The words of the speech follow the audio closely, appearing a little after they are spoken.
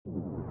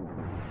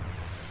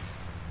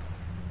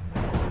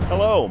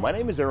Hello, my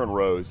name is Aaron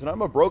Rose, and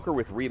I'm a broker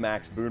with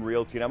RE/MAX Boone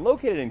Realty, and I'm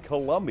located in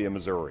Columbia,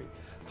 Missouri.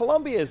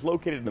 Columbia is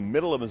located in the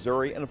middle of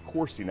Missouri and, of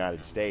course, the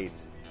United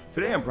States.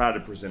 Today I'm proud to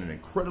present an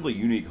incredibly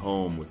unique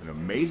home with an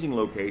amazing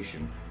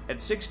location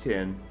at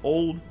 610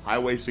 Old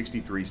Highway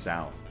 63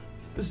 South.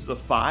 This is a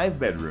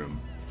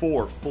 5-bedroom,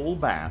 4 full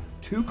bath,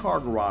 2-car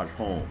garage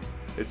home.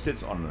 It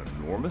sits on an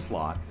enormous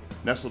lot,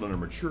 nestled under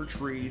mature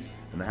trees,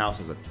 and the house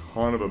has a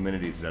ton of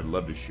amenities that I'd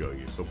love to show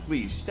you, so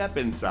please step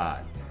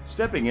inside.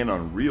 Stepping in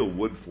on real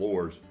wood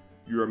floors,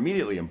 you're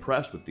immediately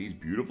impressed with these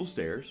beautiful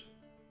stairs.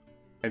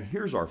 And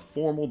here's our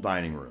formal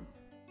dining room.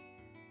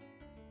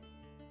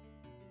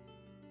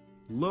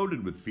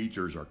 Loaded with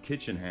features, our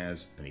kitchen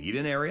has an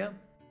eat-in area,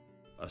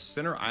 a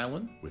center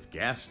island with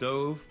gas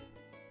stove,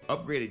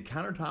 upgraded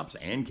countertops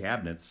and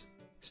cabinets,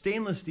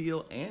 stainless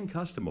steel and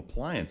custom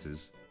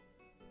appliances,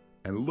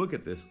 and look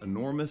at this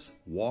enormous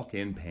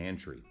walk-in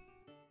pantry.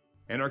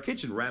 And our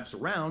kitchen wraps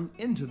around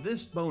into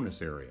this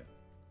bonus area.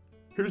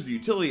 Here's the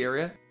utility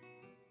area,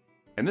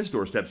 and this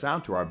door steps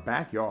out to our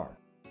backyard.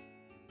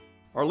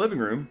 Our living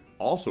room,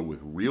 also with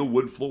real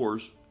wood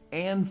floors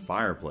and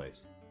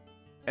fireplace.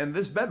 And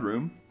this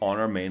bedroom on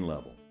our main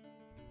level.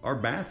 Our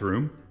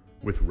bathroom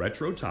with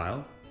retro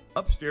tile,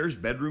 upstairs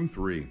bedroom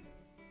 3.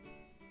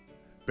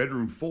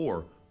 Bedroom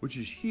 4, which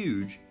is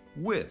huge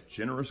with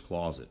generous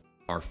closet.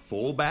 Our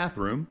full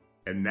bathroom,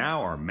 and now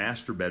our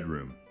master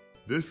bedroom.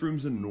 This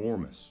room's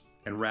enormous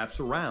and wraps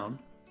around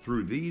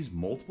through these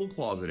multiple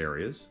closet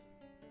areas.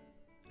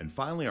 And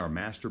finally, our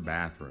master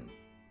bathroom,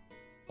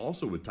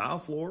 also with tile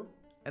floor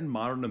and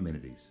modern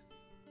amenities.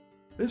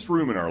 This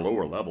room in our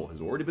lower level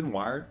has already been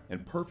wired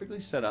and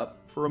perfectly set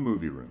up for a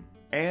movie room.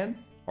 And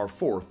our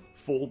 4th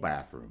full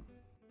bathroom.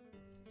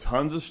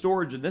 Tons of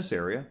storage in this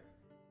area.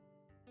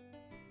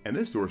 And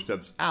this door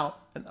steps out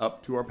and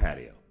up to our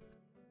patio.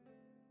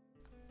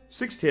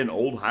 610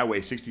 Old Highway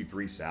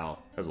 63 South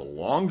has a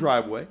long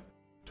driveway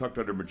tucked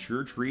under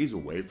mature trees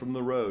away from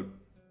the road.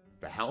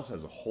 The house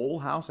has a whole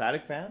house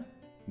attic fan,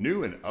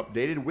 new and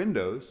updated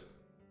windows,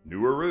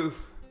 newer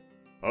roof,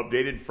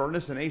 updated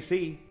furnace and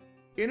AC,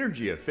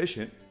 energy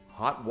efficient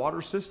hot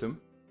water system,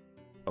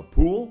 a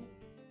pool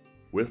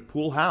with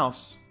pool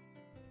house,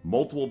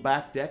 multiple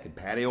back deck and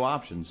patio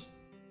options.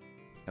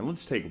 And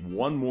let's take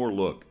one more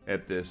look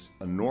at this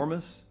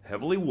enormous,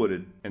 heavily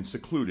wooded and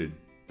secluded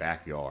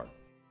backyard.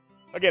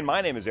 Again,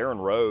 my name is Aaron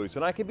Rose,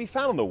 and I can be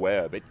found on the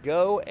web at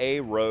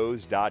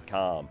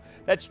goarose.com.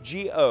 That's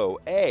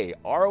GOAROSE.com.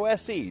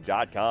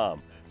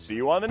 See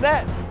you on the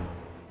net.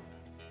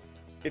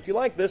 If you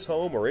like this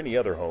home or any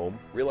other home,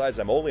 realize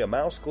I'm only a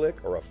mouse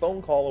click or a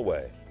phone call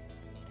away.